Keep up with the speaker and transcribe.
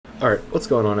Alright, what's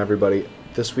going on, everybody?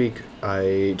 This week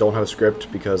I don't have a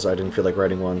script because I didn't feel like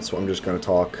writing one, so I'm just going to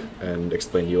talk and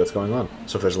explain to you what's going on.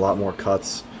 So if there's a lot more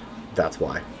cuts, that's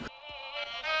why.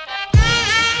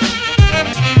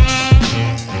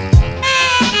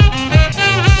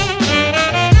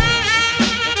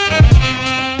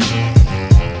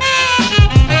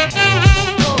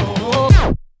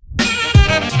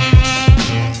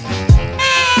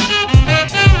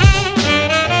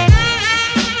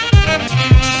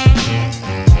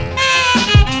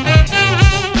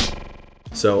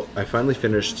 So I finally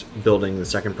finished building the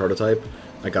second prototype.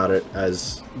 I got it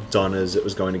as done as it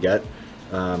was going to get.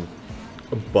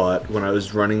 But when I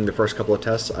was running the first couple of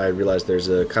tests, I realized there's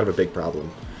a kind of a big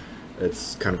problem.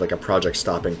 It's kind of like a project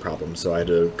stopping problem, so I had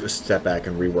to step back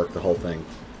and rework the whole thing.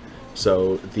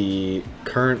 So the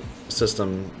current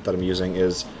system that I'm using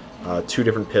is two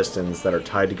different pistons that are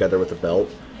tied together with a belt,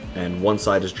 and one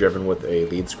side is driven with a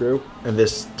lead screw, and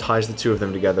this ties the two of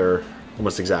them together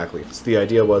almost exactly. So the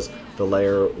idea was the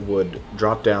layer would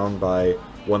drop down by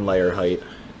one layer height,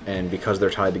 and because they're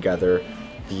tied together,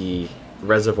 the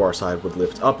reservoir side would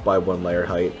lift up by one layer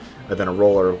height, and then a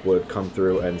roller would come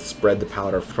through and spread the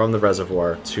powder from the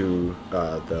reservoir to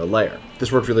the layer. This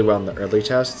worked really well in the early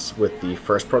tests with the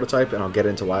first prototype, and I'll get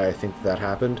into why I think that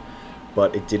happened,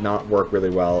 but it did not work really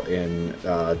well in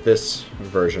this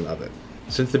version of it.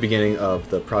 Since the beginning of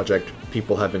the project,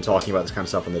 people have been talking about this kind of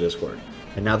stuff on the Discord.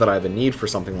 And now that I have a need for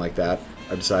something like that,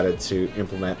 I've decided to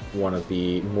implement one of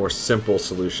the more simple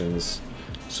solutions.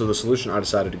 So the solution I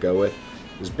decided to go with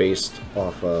is based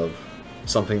off of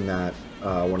something that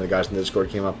one of the guys in the Discord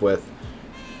came up with,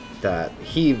 that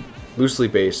he loosely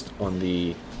based on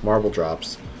the marble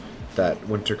drops that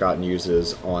Wintercotton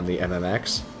uses on the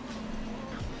MMX.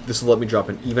 This will let me drop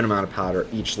an even amount of powder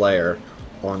each layer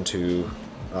onto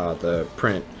the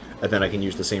print, and then I can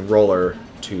use the same roller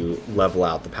to level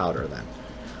out the powder then.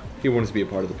 He wanted to be a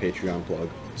part of the Patreon plug.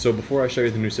 So before I show you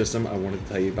the new system, I wanted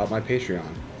to tell you about my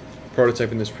Patreon.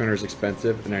 Prototyping this printer is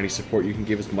expensive, and any support you can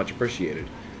give is much appreciated.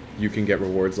 You can get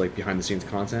rewards like behind the scenes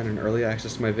content and early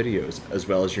access to my videos, as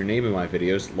well as your name in my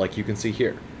videos like you can see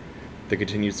here. The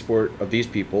continued support of these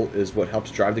people is what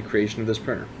helps drive the creation of this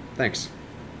printer. Thanks.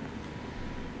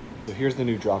 So here's the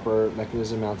new dropper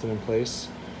mechanism mounted in place.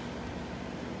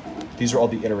 These are all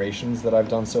the iterations that I've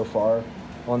done so far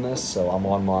on this, so I'm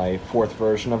on my fourth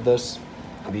version of this,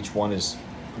 and each one is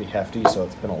pretty hefty, so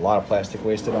it's been a lot of plastic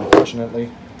wasted, unfortunately.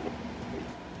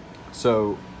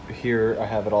 So here I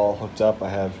have it all hooked up. I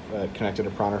have connected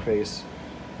a prowler face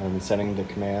and sending the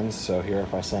commands. So here,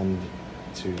 if I send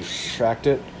to retract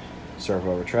it,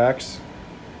 servo retracts,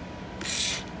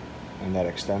 and that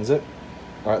extends it.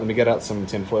 All right, let me get out some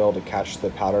tin foil to catch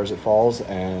the powder as it falls,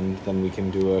 and then we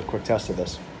can do a quick test of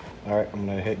this. All right, I'm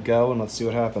gonna hit go and let's see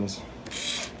what happens.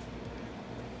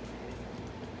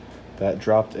 That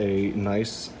dropped a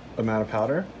nice amount of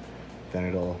powder. Then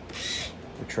it'll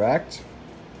retract,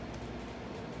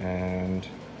 and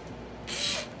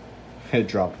it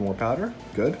dropped more powder.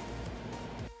 Good.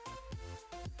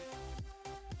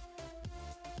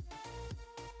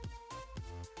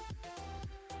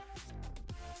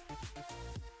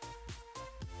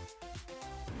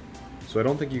 So I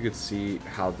don't think you could see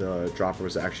how the dropper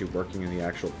was actually working in the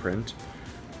actual print.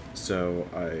 So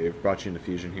I brought you into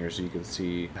Fusion here so you can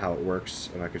see how it works,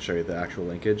 and I could show you the actual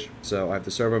linkage. So I have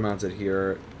the servo mounted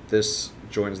here. This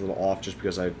joint is a little off just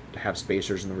because I have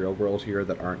spacers in the real world here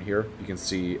that aren't here. You can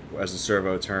see as the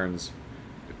servo turns,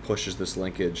 it pushes this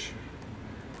linkage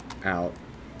out,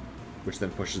 which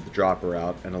then pushes the dropper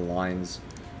out and aligns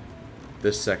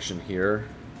this section here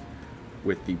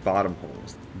with the bottom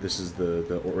holes. This is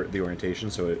the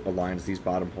orientation, so it aligns these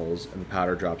bottom holes and the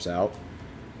powder drops out.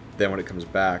 Then when it comes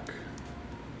back,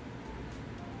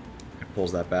 it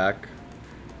pulls that back,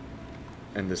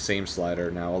 and the same slider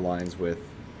now aligns with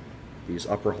these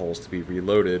upper holes to be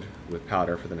reloaded with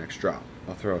powder for the next drop.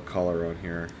 I'll throw a color on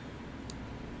here.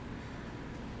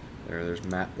 There's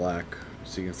matte black.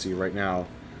 So you can see right now,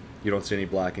 you don't see any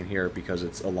black in here because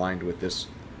it's aligned with this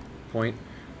point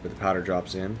where the powder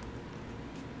drops in.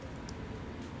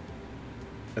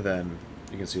 And then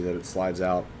you can see that it slides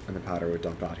out and the powder would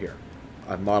dump out here.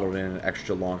 I've modeled in an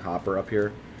extra long hopper up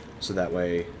here, so that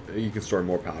way you can store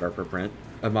more powder per print.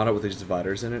 I've modeled with these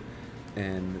dividers in it,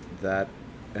 and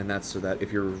that's so that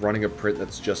if you're running a print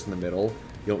that's just in the middle,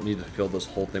 you don't need to fill this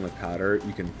whole thing with powder.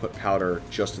 You can put powder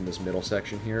just in this middle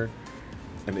section here,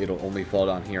 and it'll only fall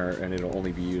down here, and it'll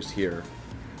only be used here.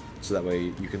 So that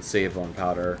way you can save on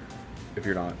powder if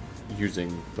you're not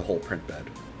using the whole print bed.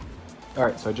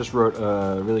 Alright, so I just wrote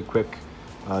a really quick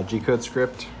G-code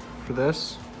script for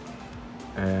this.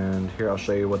 And here I'll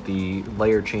show you what the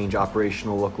layer change operation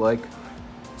will look like.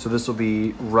 So this will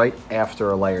be right after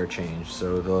a layer change.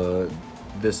 So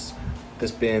this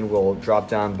bin will drop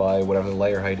down by whatever the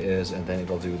layer height is, and then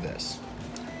it'll do this.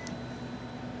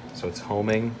 So it's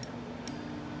homing,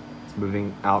 it's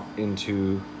moving out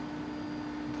into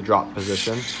the drop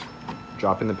position,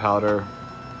 dropping the powder,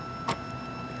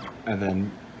 and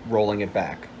then rolling it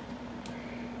back.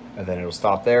 And then it'll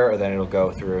stop there, or then it'll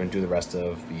go through and do the rest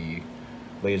of the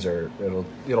laser.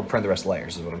 It'll print the rest of the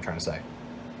layers, is what I'm trying to say.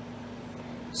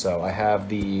 So I have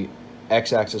the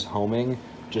x-axis homing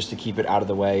just to keep it out of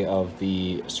the way of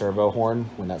the servo horn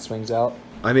when that swings out.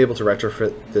 I'm able to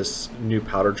retrofit this new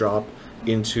powder drop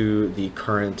into the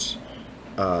current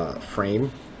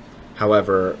frame.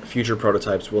 However, future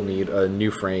prototypes will need a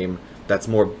new frame that's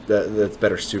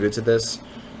better suited to this.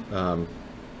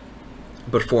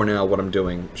 But for now, what I'm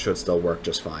doing should still work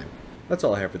just fine. That's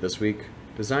all I have for this week.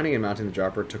 Designing and mounting the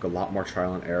dropper took a lot more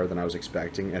trial and error than I was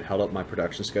expecting and held up my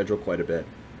production schedule quite a bit.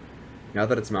 Now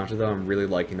that it's mounted though, I'm really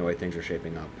liking the way things are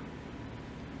shaping up.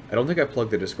 I don't think I've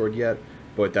plugged the Discord yet,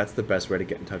 but that's the best way to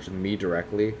get in touch with me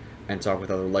directly and talk with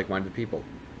other like-minded people.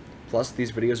 Plus,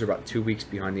 these videos are about 2 weeks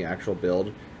behind the actual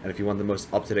build, and if you want the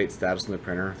most up-to-date status on the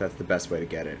printer, that's the best way to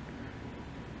get it.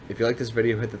 If you like this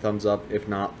video, hit the thumbs up. If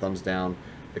not, thumbs down.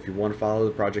 If you want to follow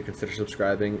the project, consider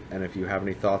subscribing, and if you have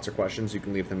any thoughts or questions, you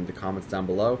can leave them in the comments down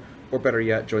below, or better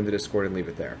yet, join the Discord and leave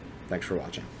it there. Thanks for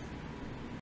watching.